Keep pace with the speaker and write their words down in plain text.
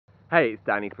Hey, it's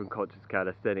Danny from Conscious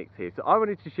Calisthenics here. So I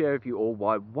wanted to share with you all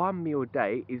why one meal a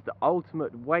day is the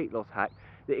ultimate weight loss hack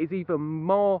that is even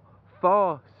more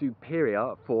far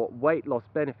superior for weight loss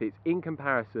benefits in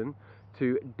comparison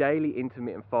to daily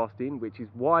intermittent fasting, which is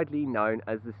widely known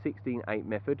as the 16-8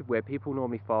 method, where people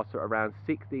normally fast for around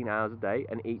 16 hours a day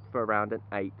and eat for around an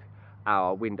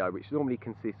 8-hour window, which normally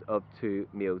consists of 2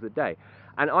 meals a day.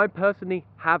 And I personally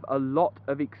have a lot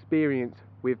of experience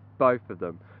with both of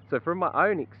them. So from my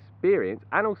own experience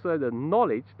and also the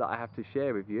knowledge that I have to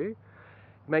share with you,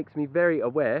 makes me very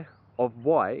aware of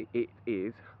why it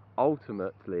is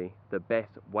ultimately the best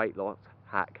weight loss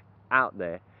hack out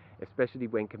there, especially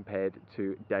when compared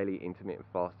to daily intermittent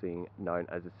fasting known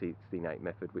as the 16-8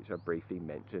 method, which I briefly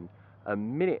mentioned a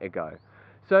minute ago.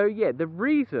 So yeah, the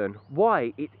reason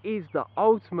why it is the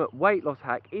ultimate weight loss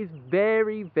hack is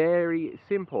very, very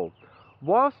simple.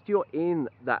 Whilst you're in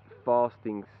that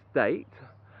fasting state,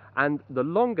 and the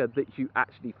longer that you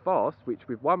actually fast, which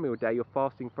with one meal a day, you're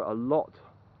fasting for a lot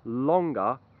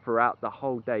longer throughout the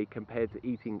whole day compared to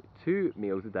eating 2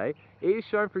 meals a day, it is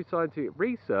shown through scientific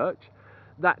research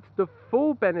that the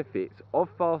full benefits of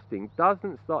fasting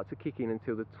doesn't start to kick in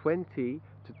until the 20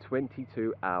 to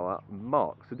 22 hour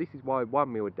mark. So this is why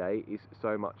one meal a day is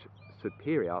so much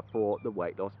superior for the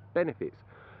weight loss benefits.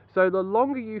 So the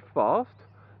longer you fast,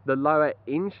 the lower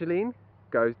insulin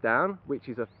goes down, which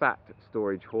is a fat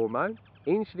storage hormone.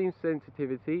 Insulin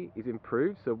sensitivity is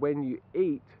improved, so when you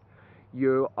eat,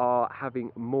 you are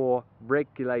having more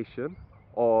regulation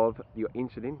of your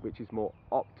insulin, which is more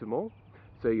optimal.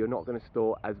 So you're not going to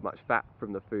store as much fat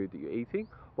from the food that you're eating.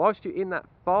 Whilst you're in that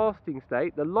fasting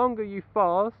state, the longer you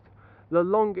fast, the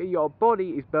longer your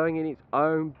body is burning its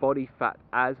own body fat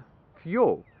as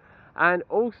fuel. And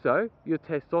also, your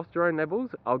testosterone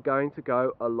levels are going to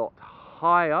go a lot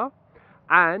higher,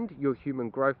 and your human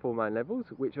growth hormone levels,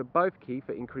 which are both key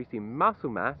for increasing muscle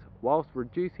mass whilst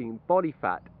reducing body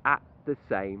fat at the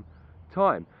same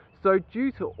time. So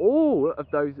due to all of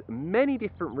those many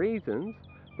different reasons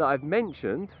that I've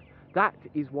mentioned, that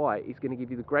is why it's going to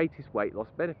give you the greatest weight loss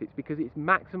benefits, because it's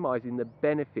maximizing the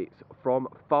benefits from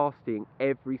fasting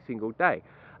every single day.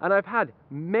 And I've had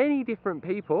many different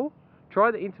people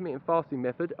try the intermittent fasting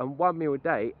method and one meal a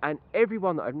day, and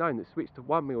everyone that I've known that switched to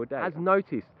one meal a day has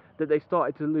noticed that they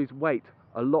started to lose weight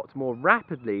a lot more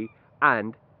rapidly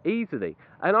and easily.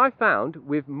 And I found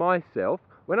with myself,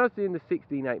 when I was doing the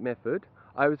 16-8 method,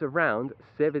 I was around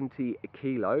 70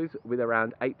 kilos with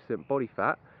around 8% body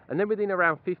fat, and then within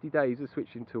around 50 days of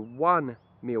switching to one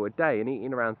meal a day and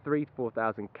eating around 3,000 to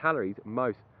 4,000 calories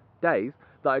most days,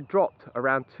 that I dropped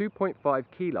around 2.5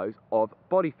 kilos of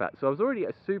body fat. So I was already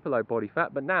at a super low body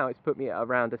fat, but now it's put me at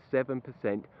around a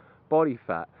 7% body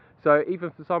fat. So even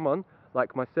for someone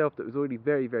like myself that was already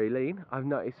very, very lean, I've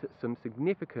noticed some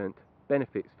significant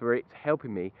benefits for it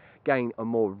helping me gain a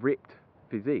more ripped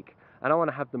physique. And I want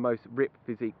to have the most ripped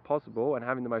physique possible, and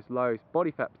having the most lowest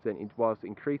body fat percentage whilst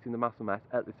increasing the muscle mass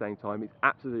at the same time is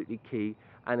absolutely key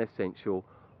and essential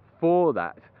for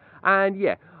that. And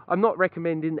yeah, I'm not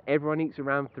recommending that everyone eats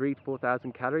around 3,000 to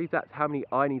 4,000 calories. That's how many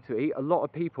I need to eat. A lot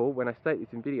of people, when I state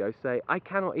this in videos, say, I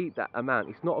cannot eat that amount.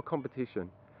 It's not a competition.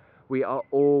 We are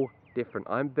all different.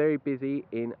 I'm very busy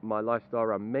in my lifestyle. I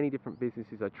run many different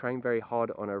businesses. I train very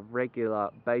hard on a regular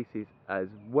basis as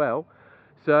well.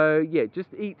 So yeah, just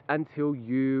eat until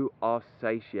you are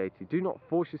satiated. Do not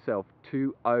force yourself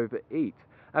to overeat.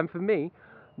 And for me,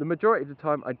 the majority of the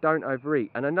time I don't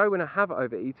overeat. And I know when I have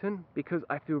overeaten because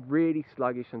I feel really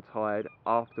sluggish and tired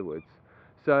afterwards.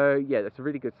 So yeah, that's a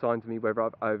really good sign to me whether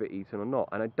I've overeaten or not.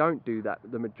 And I don't do that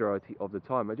the majority of the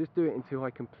time. I just do it until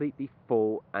I completely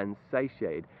full and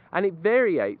satiated. And it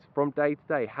varies from day to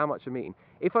day how much I'm eating.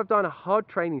 If I've done a hard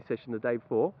training session the day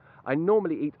before, I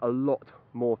normally eat a lot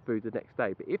more food the next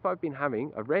day. But if I've been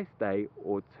having a rest day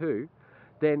or two,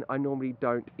 then I normally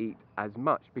don't eat as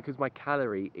much because my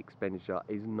calorie expenditure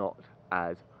is not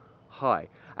as high.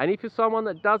 And if you're someone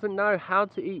that doesn't know how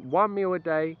to eat one meal a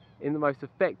day in the most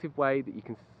effective way that you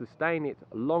can sustain it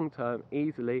long term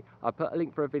easily, I'll put a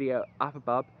link for a video up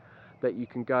above that you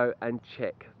can go and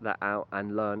check that out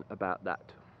and learn about that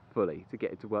fully to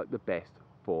get it to work the best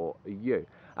for you.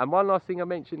 And one last thing I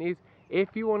mention is, if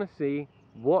you want to see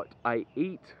what I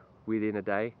eat within a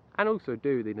day and also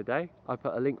do within a day, I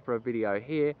put a link for a video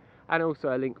here and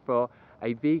also a link for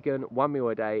a vegan one meal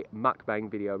a day mukbang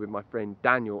video with my friend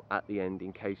Daniel at the end,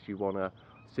 in case you want to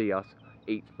see us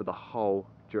eat for the whole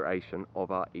duration of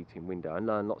our eating window and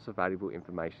learn lots of valuable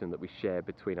information that we share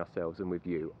between ourselves and with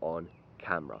you on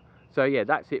camera. So yeah,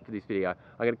 that's it for this video.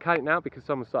 I'm going to cut it now because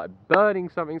someone started burning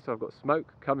something, so I've got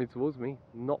smoke coming towards me.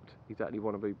 Not exactly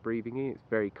what I'm breathing in. It's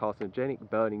very carcinogenic,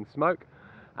 burning smoke.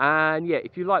 And yeah,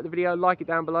 if you like the video, like it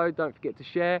down below. Don't forget to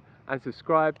share and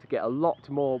subscribe to get a lot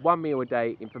more 1 meal a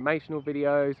day informational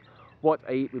videos, what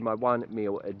I eat with my 1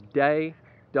 meal a day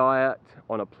diet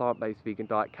on a plant-based vegan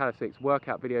diet, calisthenics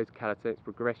workout videos, calisthenics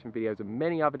progression videos, and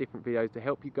many other different videos to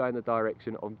help you go in the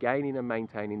direction of gaining and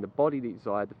maintaining the body that you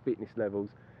desire, the fitness levels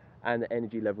and the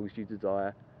energy levels you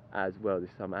desire as well.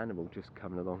 There's some animal just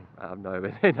coming along out of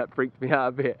nowhere that freaked me out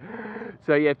a bit.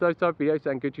 So yeah, if those type of videos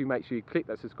sound good to you, make sure you click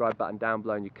that subscribe button down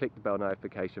below and you click the bell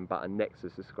notification button next to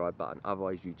the subscribe button.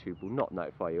 Otherwise YouTube will not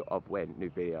notify you of when new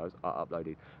videos are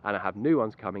uploaded, and I have new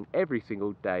ones coming every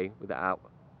single day without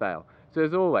fail. So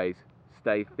as always,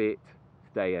 stay fit,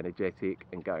 stay energetic,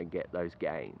 and go and get those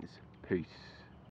gains. Peace.